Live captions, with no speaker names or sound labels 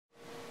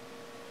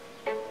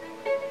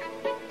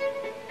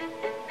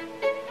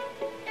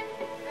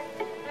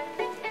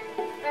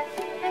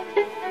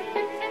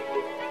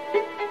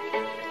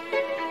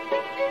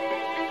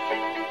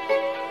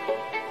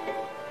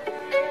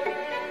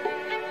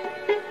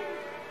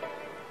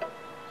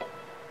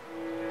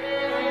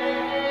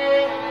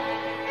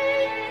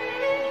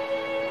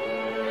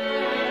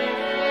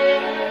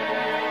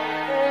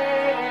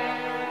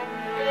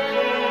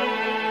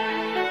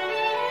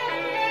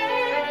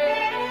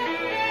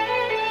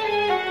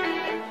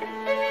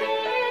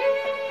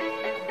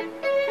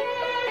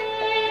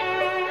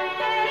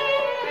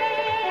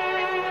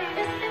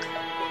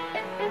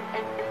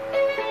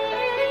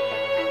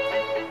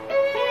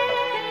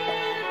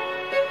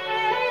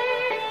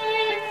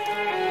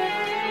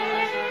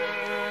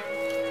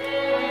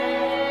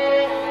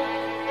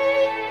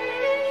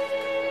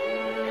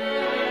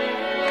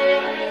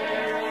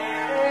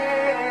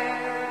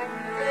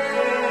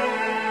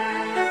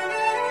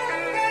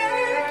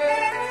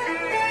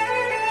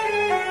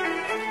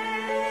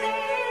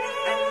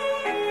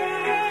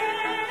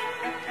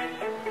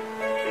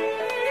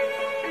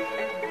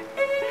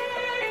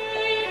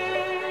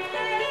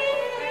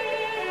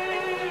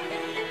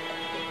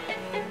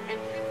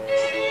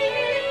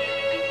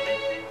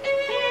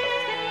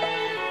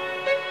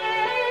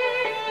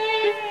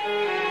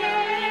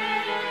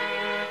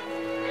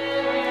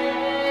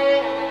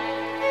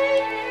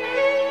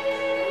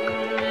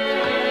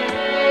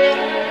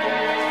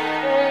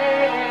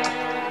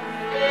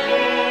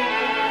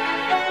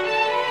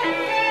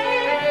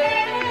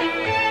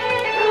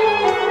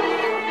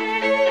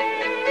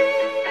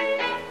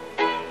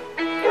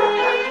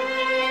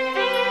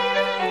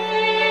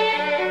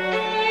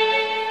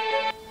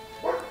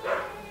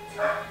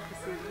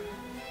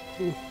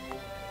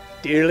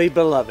Dearly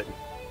beloved,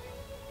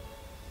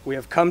 we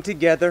have come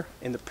together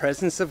in the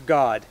presence of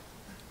God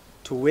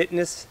to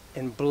witness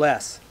and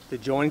bless the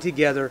joining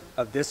together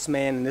of this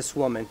man and this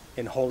woman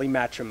in holy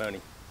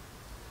matrimony.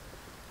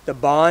 The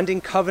bond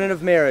and covenant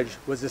of marriage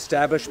was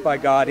established by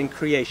God in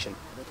creation.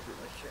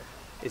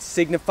 It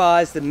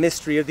signifies the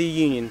mystery of the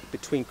union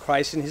between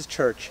Christ and his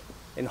church,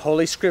 and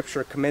Holy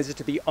Scripture commands it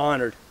to be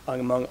honored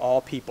among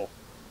all people.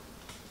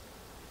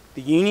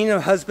 The union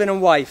of husband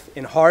and wife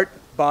in heart,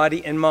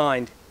 body, and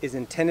mind is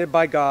intended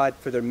by God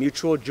for their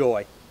mutual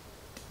joy,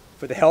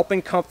 for the help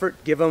and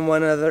comfort given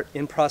one another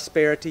in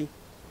prosperity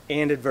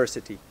and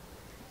adversity,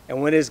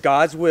 and when it is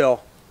God's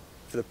will,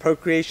 for the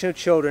procreation of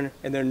children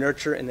and their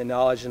nurture in the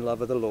knowledge and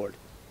love of the Lord.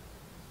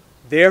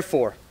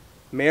 Therefore,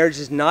 marriage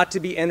is not to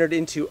be entered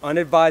into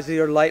unadvisedly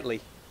or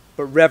lightly,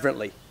 but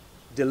reverently,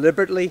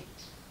 deliberately,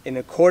 in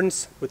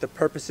accordance with the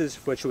purposes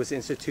for which it was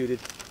instituted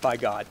by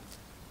God.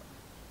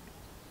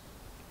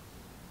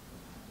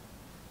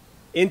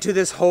 Into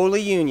this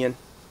holy union,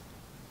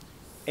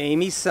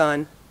 Amy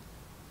Sun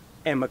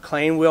and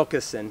McLean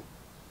Wilkeson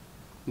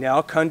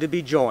now come to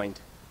be joined.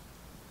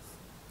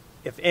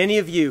 If any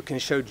of you can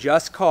show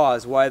just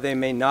cause why they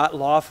may not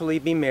lawfully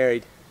be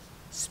married,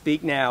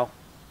 speak now,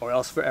 or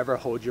else forever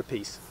hold your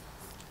peace.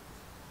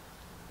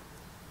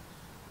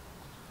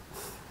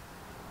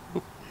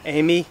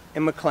 Amy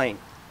and McLean,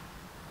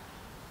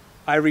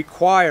 I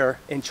require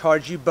and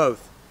charge you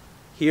both,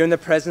 here in the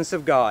presence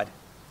of God,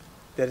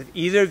 that if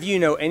either of you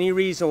know any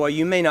reason why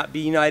you may not be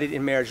united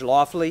in marriage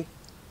lawfully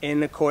and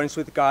in accordance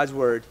with God's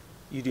word,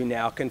 you do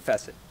now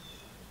confess it.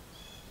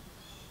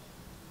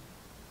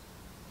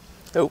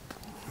 Nope.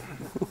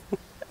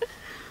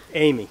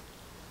 Amy,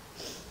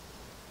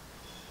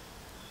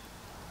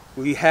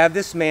 will you have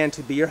this man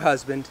to be your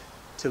husband,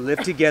 to live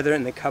together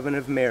in the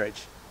covenant of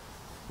marriage?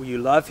 Will you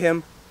love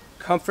him,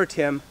 comfort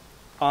him,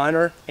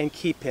 honor and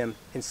keep him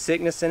in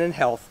sickness and in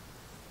health,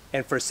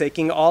 and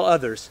forsaking all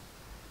others,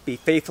 be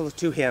faithful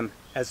to him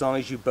as long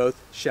as you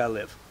both shall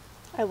live?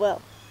 I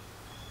will.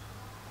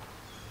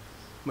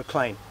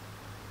 McLean,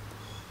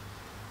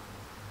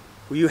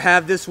 will you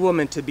have this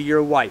woman to be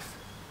your wife,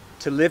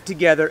 to live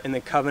together in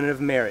the covenant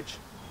of marriage?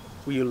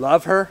 Will you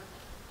love her,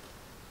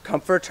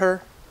 comfort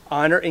her,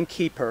 honor and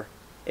keep her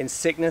in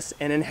sickness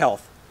and in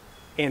health,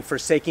 and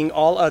forsaking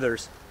all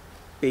others,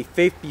 be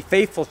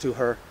faithful to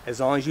her as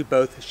long as you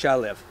both shall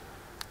live?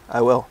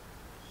 I will.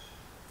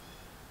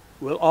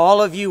 Will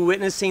all of you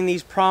witnessing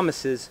these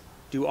promises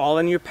do all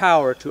in your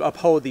power to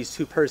uphold these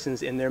two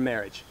persons in their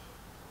marriage?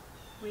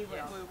 We will.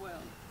 Yes. We will.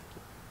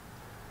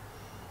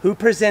 Who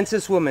presents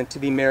this woman to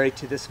be married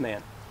to this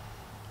man?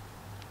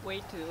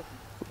 We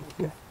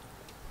too.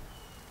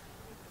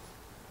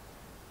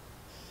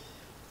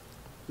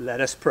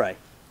 Let us pray.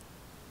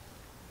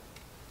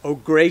 O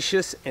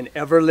gracious and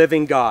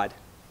ever-living God,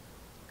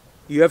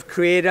 you have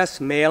created us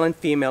male and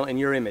female in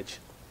your image.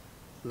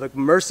 Look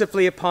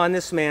mercifully upon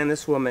this man and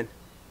this woman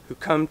who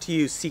come to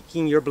you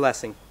seeking your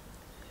blessing,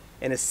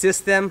 and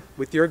assist them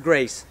with your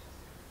grace,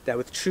 that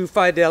with true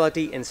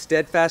fidelity and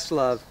steadfast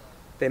love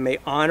they may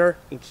honor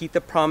and keep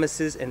the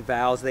promises and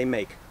vows they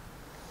make.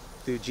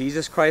 Through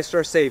Jesus Christ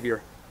our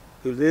Savior,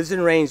 who lives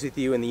and reigns with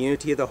you in the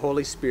unity of the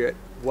Holy Spirit,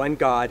 one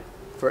God,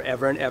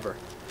 forever and ever.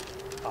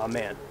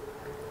 Amen.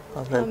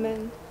 Amen.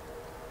 Amen.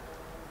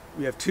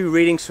 We have two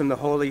readings from the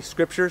Holy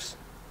Scriptures.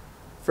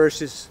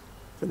 First is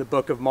from the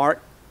book of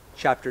Mark,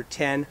 chapter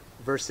 10,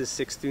 verses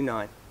 6 through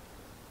 9.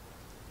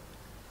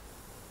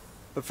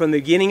 But from the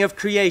beginning of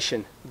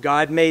creation,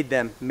 God made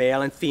them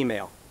male and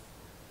female.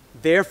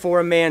 Therefore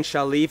a man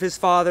shall leave his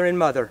father and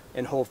mother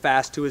and hold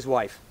fast to his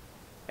wife,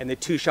 and the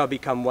two shall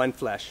become one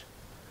flesh.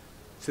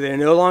 So they are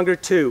no longer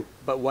two,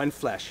 but one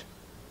flesh.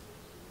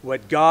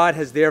 What God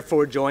has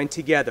therefore joined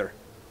together,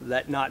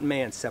 let not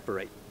man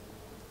separate.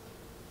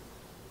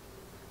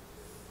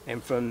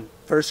 And from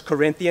 1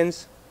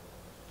 Corinthians,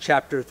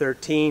 chapter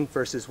 13,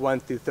 verses 1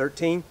 through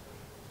 13.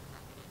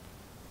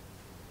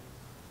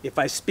 If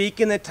I speak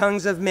in the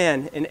tongues of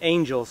men and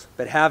angels,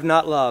 but have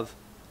not love,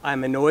 I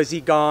am a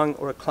noisy gong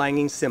or a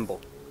clanging cymbal.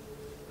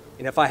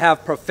 And if I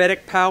have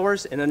prophetic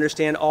powers and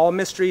understand all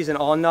mysteries and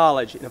all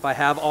knowledge, and if I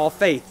have all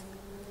faith,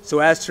 so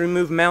as to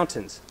remove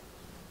mountains,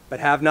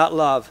 but have not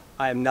love,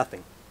 I am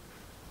nothing.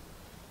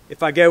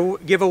 If I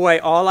give away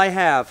all I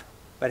have,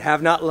 but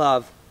have not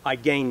love, I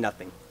gain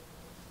nothing.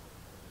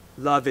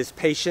 Love is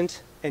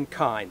patient and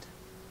kind.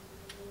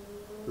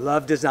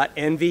 Love does not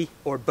envy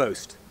or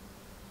boast.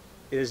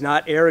 It is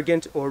not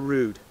arrogant or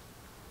rude.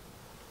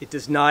 It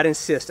does not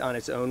insist on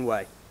its own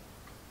way.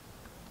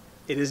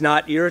 It is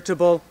not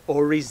irritable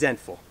or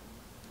resentful.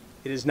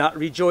 It does not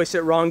rejoice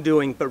at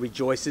wrongdoing, but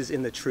rejoices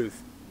in the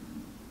truth.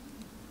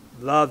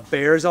 Love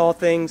bears all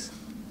things,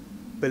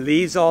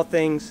 believes all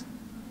things,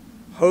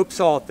 hopes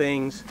all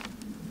things,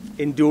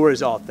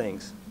 endures all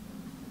things.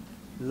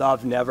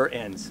 Love never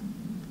ends.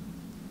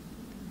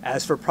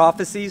 As for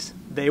prophecies,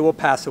 they will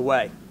pass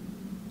away.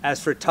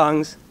 As for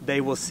tongues,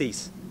 they will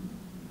cease.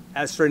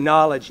 As for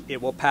knowledge,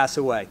 it will pass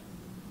away.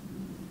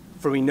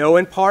 For we know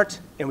in part,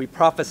 and we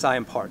prophesy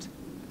in part.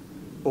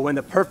 But when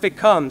the perfect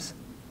comes,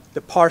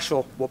 The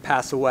partial will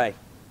pass away.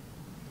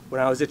 When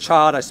I was a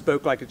child, I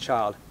spoke like a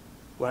child.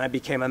 When I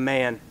became a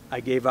man, I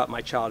gave up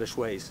my childish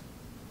ways.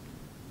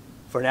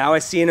 For now I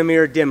see in a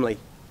mirror dimly,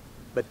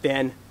 but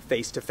then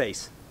face to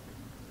face.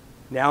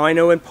 Now I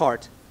know in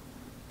part,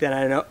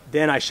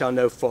 then I shall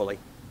know fully,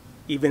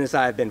 even as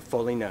I have been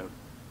fully known.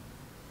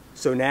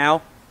 So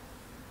now,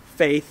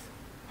 faith,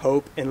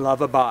 hope, and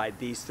love abide,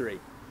 these three.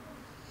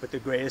 But the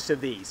greatest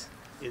of these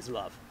is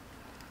love.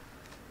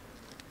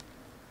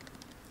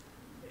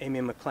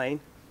 Amy McLean,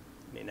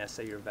 may I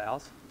say your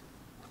vows?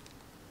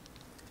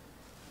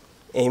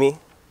 Amy,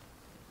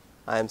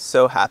 I am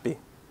so happy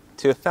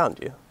to have found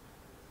you.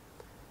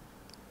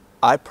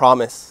 I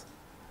promise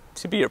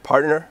to be your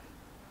partner,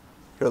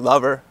 your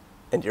lover,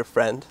 and your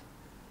friend,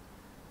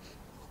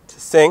 to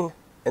sing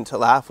and to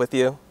laugh with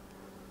you,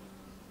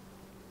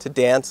 to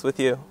dance with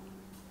you,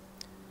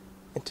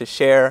 and to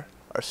share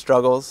our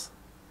struggles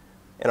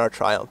and our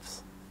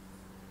triumphs.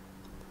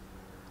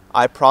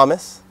 I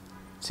promise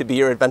to be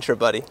your adventure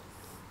buddy,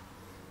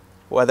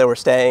 whether we're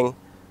staying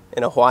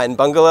in a Hawaiian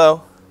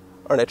bungalow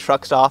or in a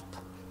truck stop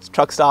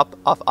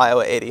off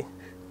Iowa 80.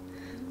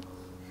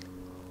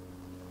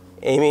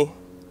 Amy,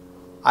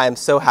 I am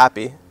so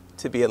happy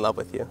to be in love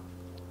with you.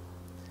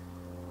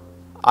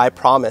 I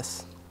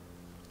promise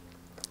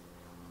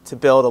to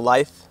build a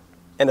life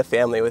and a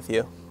family with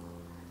you,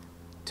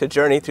 to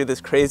journey through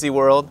this crazy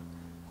world,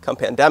 come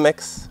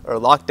pandemics or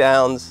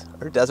lockdowns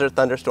or desert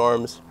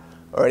thunderstorms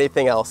or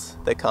anything else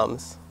that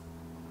comes.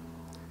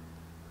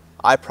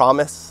 I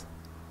promise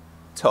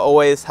to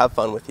always have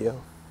fun with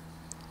you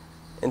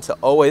and to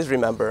always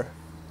remember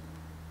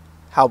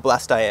how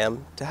blessed I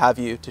am to have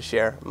you to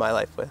share my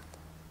life with.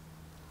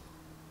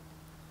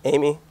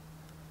 Amy,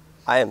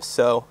 I am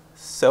so,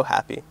 so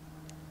happy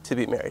to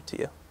be married to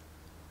you.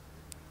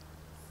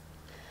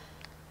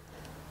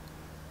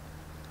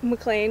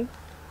 McLean,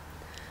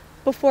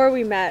 before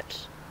we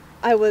met,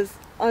 I was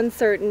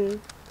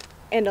uncertain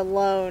and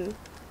alone,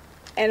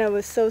 and I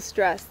was so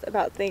stressed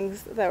about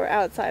things that were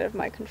outside of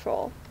my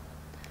control.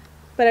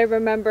 But I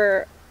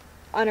remember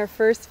on our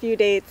first few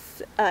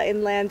dates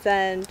in Land's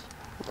End,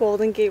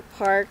 Golden Gate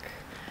Park,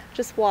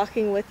 just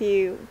walking with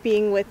you,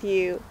 being with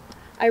you,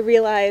 I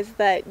realized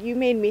that you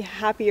made me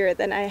happier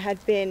than I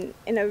had been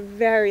in a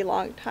very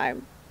long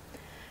time.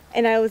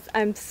 And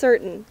I'm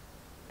certain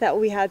that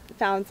we had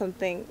found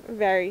something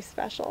very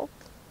special.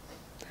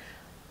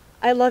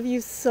 I love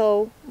you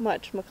so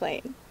much,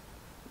 McLean.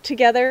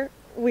 Together,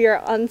 we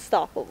are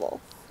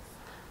unstoppable.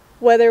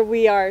 Whether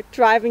we are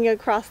driving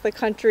across the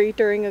country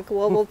during a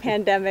global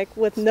pandemic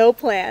with no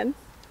plan,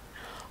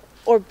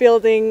 or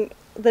building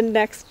the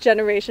next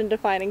generation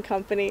defining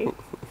company,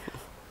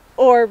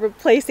 or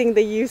replacing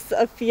the use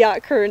of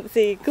fiat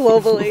currency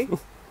globally,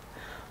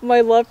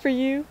 my love for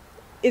you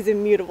is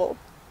immutable.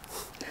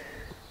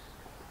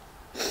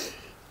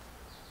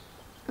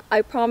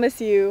 I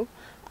promise you,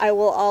 I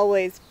will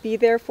always be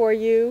there for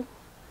you.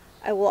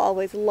 I will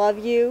always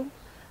love you.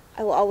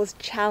 I will always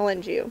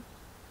challenge you.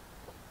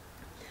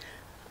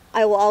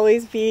 I will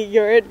always be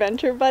your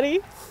adventure buddy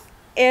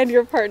and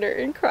your partner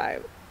in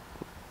crime.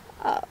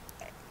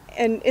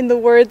 And in the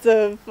words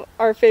of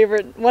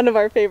one of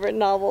our favorite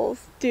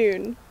novels,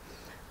 Dune,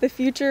 the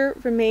future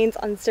remains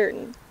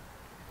uncertain,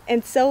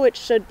 and so it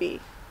should be,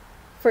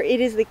 for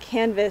it is the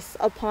canvas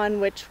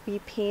upon which we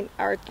paint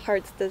our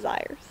heart's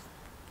desires.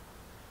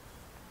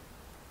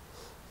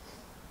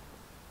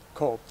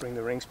 Cole, bring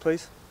the rings,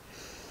 please.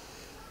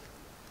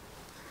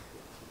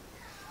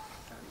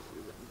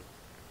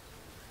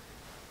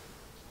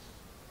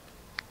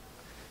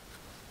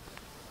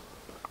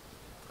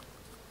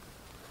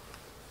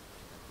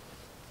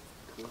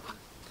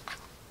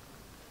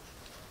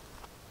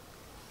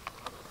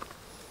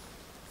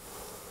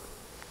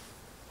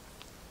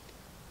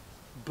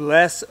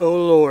 Bless, O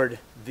Lord,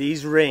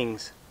 these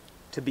rings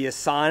to be a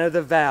sign of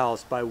the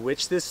vows by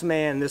which this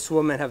man and this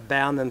woman have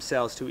bound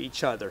themselves to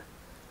each other,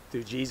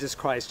 through Jesus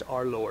Christ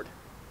our Lord.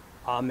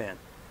 Amen.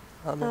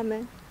 Amen.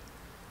 Amen.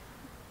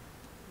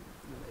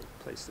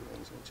 Place the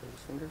rings on each other's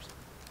fingers.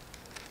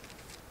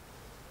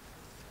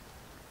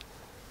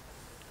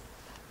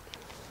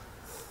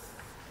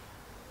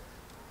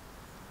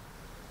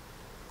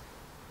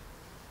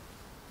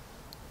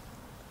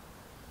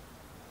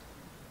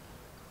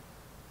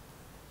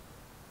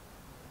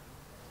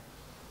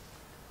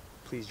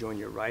 Please join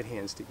your right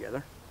hands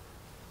together.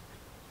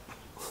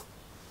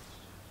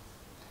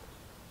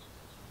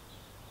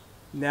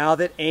 Now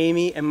that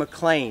Amy and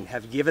McLean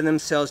have given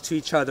themselves to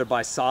each other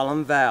by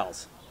solemn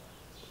vows,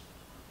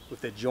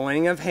 with the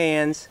joining of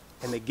hands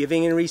and the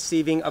giving and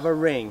receiving of a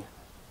ring,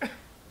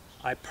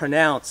 I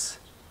pronounce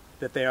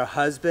that they are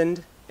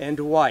husband and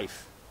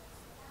wife,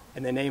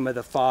 in the name of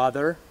the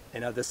Father,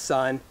 and of the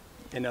Son,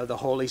 and of the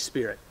Holy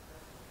Spirit.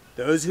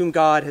 Those whom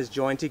God has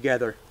joined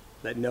together,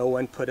 let no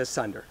one put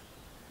asunder.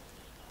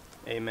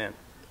 Amen.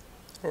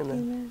 Amen.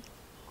 Amen.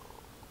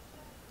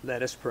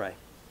 Let us pray.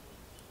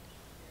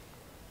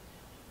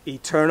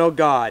 Eternal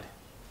God,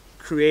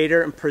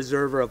 creator and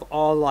preserver of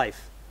all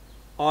life,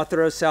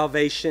 author of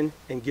salvation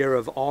and giver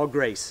of all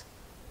grace,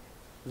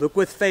 Look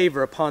with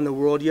favor upon the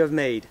world you have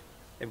made,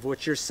 and for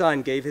which your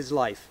Son gave his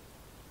life,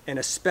 and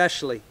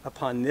especially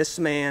upon this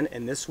man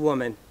and this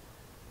woman,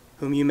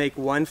 whom you make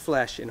one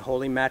flesh in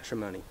holy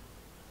matrimony.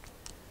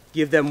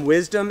 Give them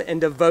wisdom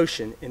and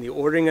devotion in the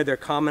ordering of their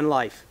common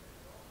life,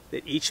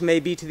 that each may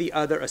be to the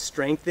other a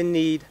strength in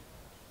need,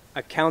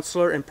 a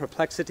counselor in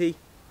perplexity,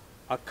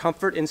 a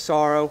comfort in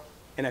sorrow,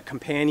 and a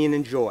companion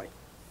in joy.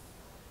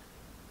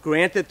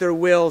 Grant that their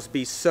wills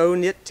be so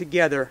knit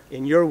together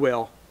in your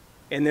will,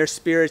 and their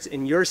spirits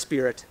in your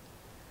spirit,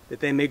 that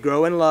they may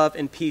grow in love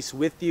and peace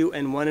with you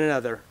and one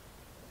another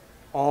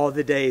all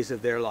the days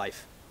of their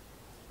life.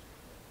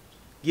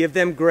 Give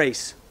them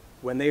grace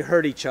when they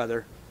hurt each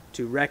other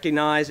to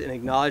recognize and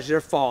acknowledge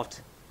their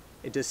fault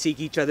and to seek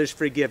each other's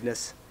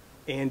forgiveness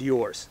and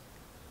yours.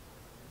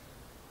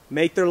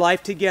 Make their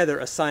life together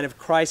a sign of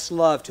Christ's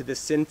love to this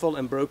sinful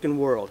and broken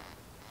world,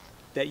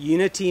 that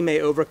unity may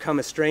overcome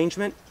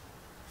estrangement,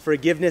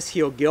 forgiveness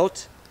heal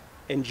guilt,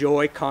 and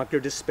joy conquer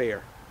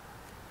despair.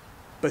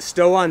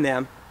 Bestow on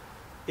them,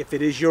 if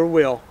it is your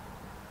will,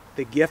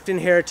 the gift and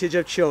heritage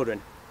of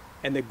children,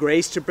 and the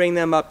grace to bring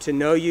them up to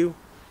know you,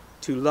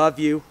 to love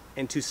you,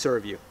 and to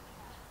serve you.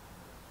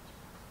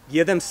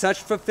 Give them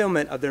such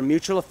fulfillment of their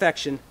mutual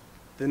affection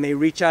that they may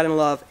reach out in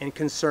love and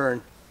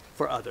concern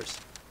for others.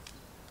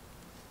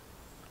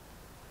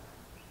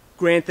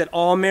 Grant that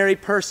all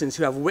married persons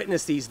who have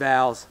witnessed these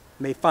vows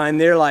may find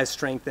their lives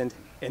strengthened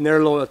and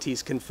their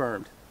loyalties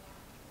confirmed.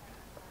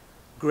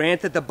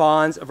 Grant that the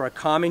bonds of our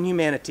common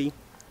humanity,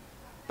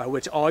 by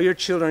which all your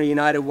children are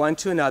united one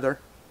to another,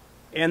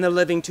 and the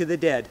living to the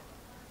dead,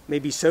 may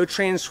be so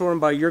transformed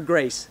by your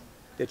grace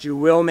that your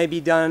will may be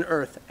done on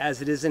earth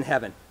as it is in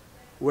heaven,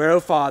 where, O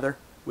Father,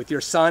 with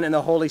your Son and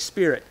the Holy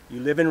Spirit,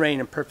 you live and reign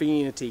in perfect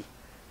unity,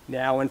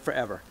 now and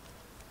forever.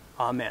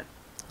 Amen.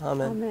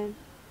 Amen. Amen.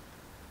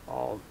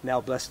 I'll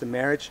now bless the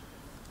marriage.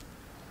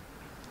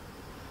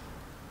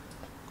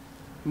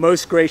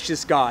 Most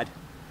gracious God,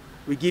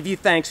 we give you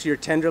thanks for your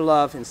tender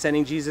love in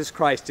sending Jesus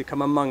Christ to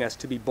come among us,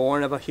 to be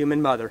born of a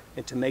human mother,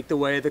 and to make the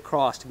way of the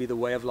cross to be the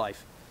way of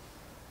life.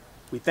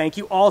 We thank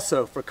you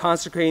also for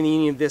consecrating the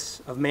union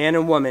of man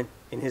and woman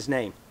in his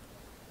name.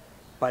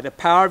 By the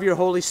power of your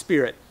Holy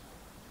Spirit,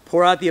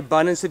 pour out the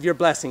abundance of your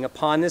blessing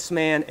upon this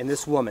man and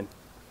this woman.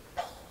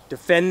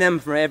 Defend them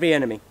from every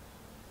enemy.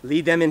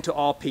 Lead them into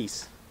all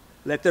peace.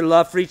 Let their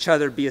love for each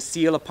other be a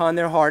seal upon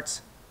their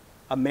hearts,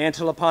 a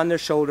mantle upon their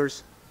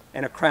shoulders,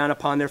 and a crown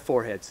upon their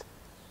foreheads.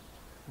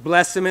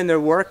 Bless them in their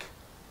work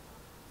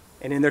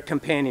and in their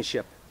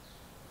companionship,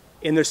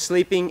 in their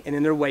sleeping and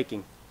in their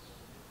waking,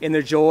 in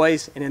their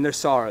joys and in their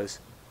sorrows,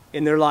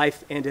 in their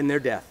life and in their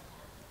death.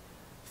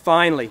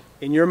 Finally,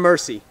 in your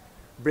mercy,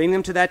 bring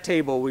them to that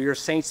table where your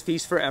saints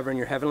feast forever in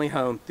your heavenly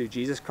home through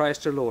Jesus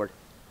Christ our Lord,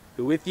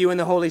 who with you and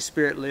the Holy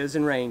Spirit lives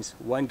and reigns,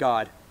 one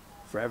God,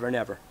 forever and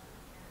ever.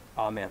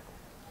 Amen.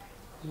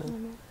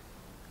 Amen.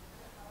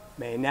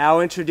 May I now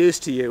introduce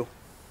to you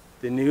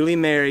the newly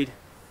married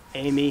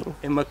Amy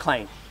and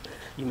McLean.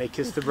 You may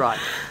kiss the bride.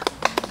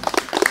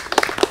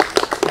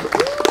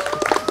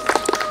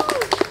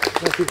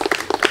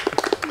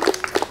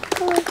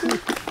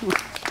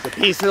 The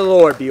peace of the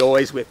Lord be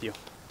always with you.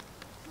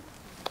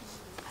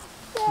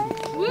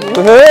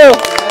 Woohoo!